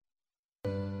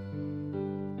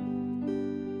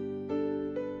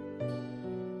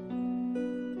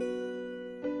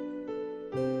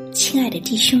亲爱的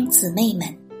弟兄姊妹们，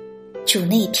主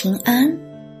内平安。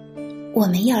我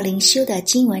们要灵修的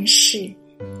经文是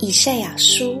以赛亚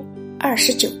书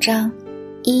29章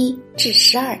1至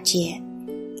12节，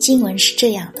经文是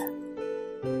这样的：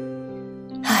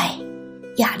唉，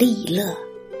亚利以勒，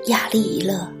亚利以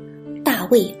勒，大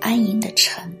卫安营的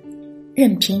城，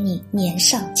任凭你年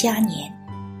上加年，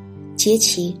节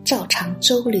期照常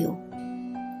周流，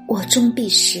我终必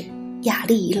使亚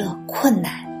利以勒困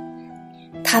难，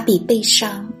他必悲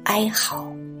伤哀嚎，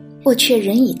我却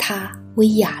仍以他为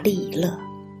亚利以勒。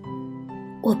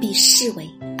我必视为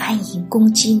安营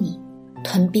攻击你，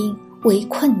屯兵围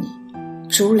困你，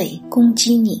筑垒攻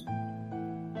击你。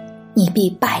你必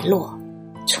败落，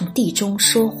从地中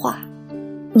说话，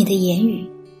你的言语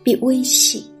必微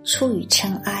细出于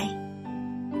尘埃，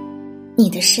你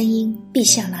的声音必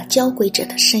像那交鬼者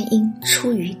的声音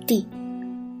出于地，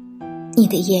你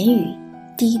的言语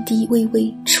低低微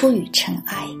微出于尘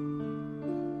埃。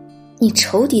你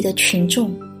仇敌的群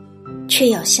众却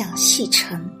要像细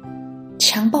尘，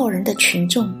强暴人的群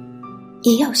众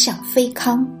也要像飞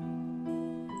糠。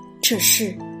这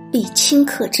事必顷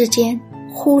刻之间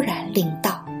忽然临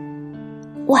到，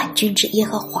万军之耶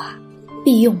和华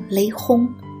必用雷轰、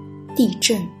地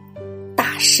震、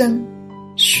大声、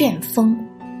旋风、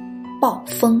暴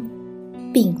风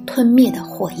并吞灭的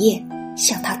火焰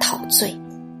向他讨罪。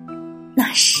那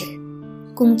时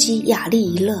攻击亚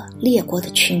利以勒列国的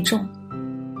群众，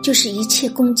就是一切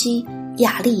攻击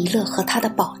亚利以勒和他的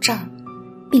保障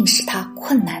并使他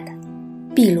困难的，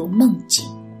必如梦境，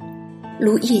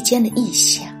如夜间的异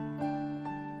象，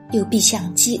又必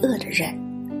像饥饿的人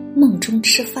梦中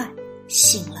吃饭，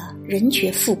醒了人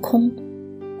觉腹空，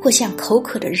或像口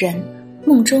渴的人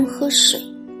梦中喝水，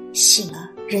醒了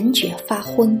人觉发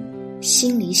昏，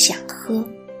心里想喝。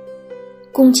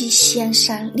攻击西安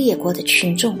山列国的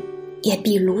群众也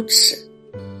必如此。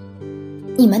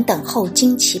你们等候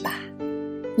惊奇吧，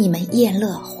你们宴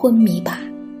乐昏迷吧，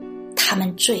他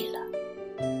们醉了，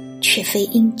却非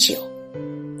因酒，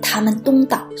他们东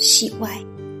倒西歪，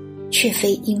却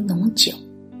非因浓酒。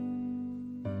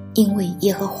因为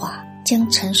耶和华将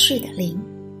沉睡的灵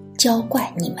浇灌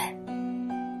你们，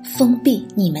封闭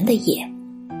你们的眼，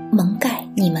蒙盖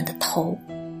你们的头。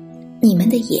你们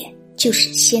的眼就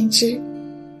是先知，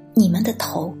你们的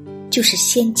头就是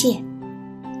先见。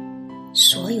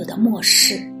所有的末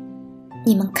世，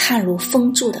你们看如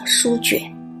封住的书卷，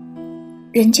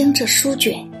人将这书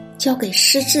卷交给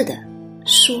失智的，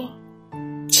说：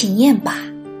请念吧。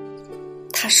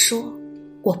他说：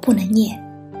我不能念，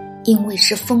因为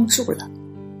是封住了。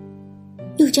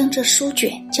又将这书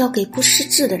卷交给不识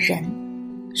字的人，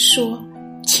说：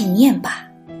请念吧。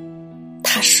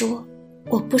他说：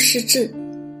我不识字。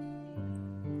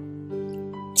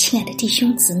亲爱的弟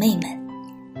兄姊妹们，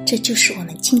这就是我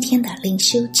们今天的灵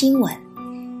修经文。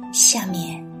下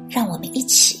面让我们一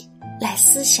起来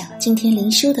思想今天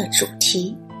灵修的主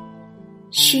题：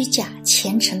虚假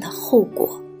虔诚的后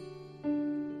果。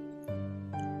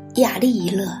亚利以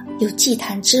勒有祭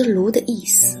坛之炉的意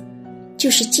思，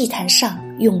就是祭坛上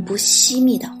永不熄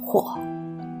灭的火。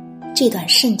这段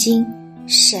圣经，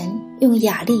神用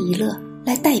亚利以勒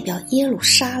来代表耶路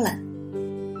撒冷，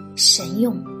神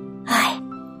用爱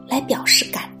来表示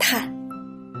感叹。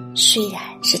虽然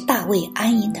是大卫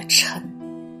安营的城，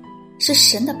是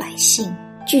神的百姓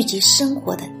聚集生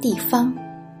活的地方，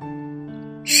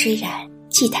虽然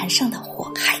祭坛上的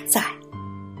火还在，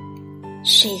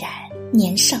虽然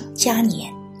年上加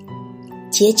年，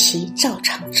节期照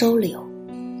常周流，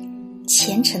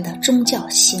虔诚的宗教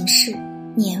形式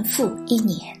年复一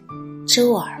年，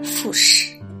周而复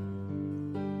始，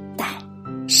但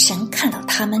神看到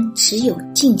他们只有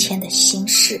敬虔的形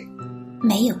式，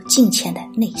没有敬虔的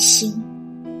内心。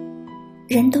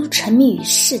人都沉迷于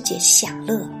世界享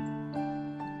乐，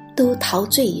都陶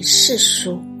醉于世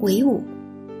俗为伍。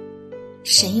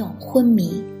神用昏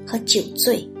迷和酒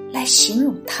醉来形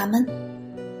容他们，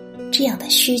这样的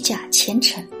虚假虔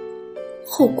诚，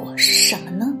后果是什么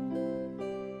呢？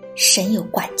神有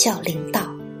管教临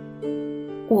到，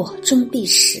我终必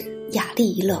使亚利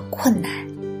以勒困难，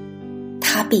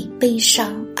他必悲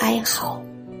伤哀嚎。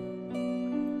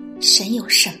神有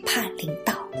审判临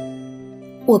到，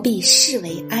我必视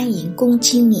为安营攻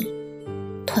击你，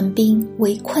屯兵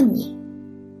围困你，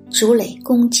筑垒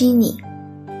攻击你，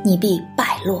你必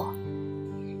败落。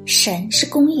神是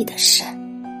公义的神，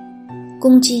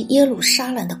攻击耶路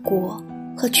撒冷的国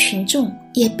和群众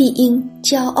也必因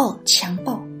骄傲强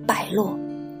暴败落。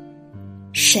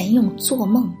神用做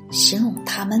梦形容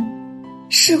他们，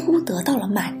似乎得到了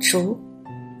满足，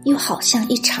又好像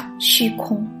一场虚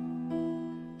空。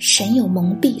神有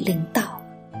蒙蔽临到，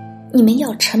你们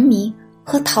要沉迷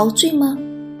和陶醉吗？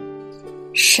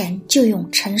神就用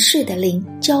沉睡的灵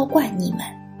浇灌你们，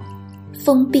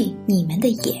封闭你们的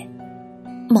眼，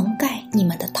蒙盖你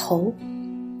们的头，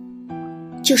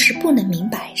就是不能明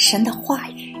白神的话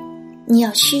语。你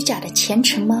要虚假的虔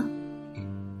诚吗？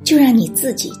就让你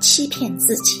自己欺骗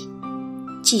自己，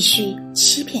继续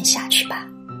欺骗下去吧。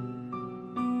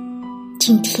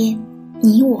今天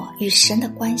你我与神的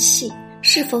关系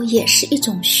是否也是一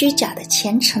种虚假的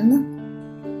虔诚呢？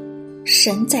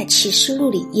神在启示录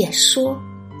里也说，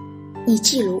你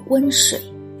既如温水，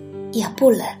也不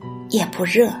冷也不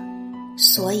热，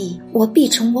所以我必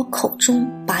从我口中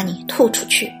把你吐出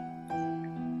去。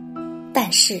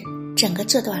但是整个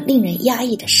这段令人压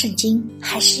抑的圣经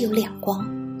还是有亮光，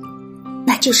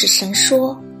那就是神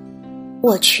说，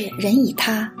我却仍以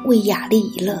他为亚利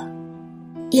以勒。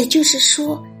也就是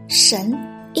说，神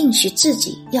应许自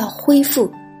己要恢复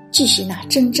继续那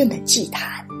真正的祭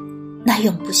坛，那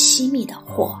永不熄灭的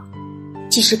火，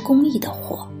既是公义的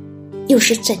火，又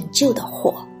是拯救的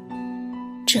火。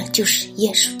这就是耶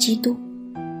稣基督。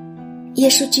耶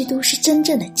稣基督是真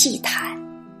正的祭坛，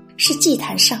是祭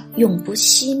坛上永不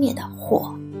熄灭的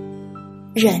火。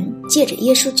人借着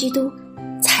耶稣基督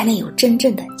才能有真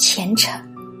正的虔诚。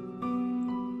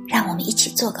让我们一起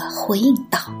做个回应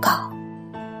祷告。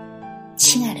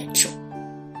亲爱的主，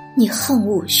你恨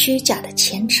恶虚假的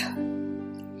虔诚，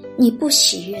你不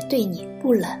喜悦对你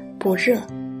不冷不热。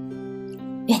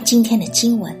愿今天的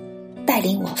经文带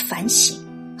领我反省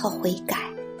和悔改，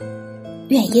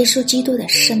愿耶稣基督的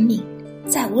生命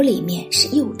在我里面是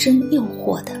又真又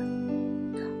活的，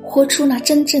活出那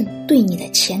真正对你的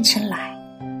虔诚来，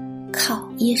靠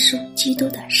耶稣基督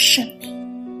的圣名。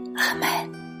阿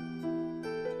们。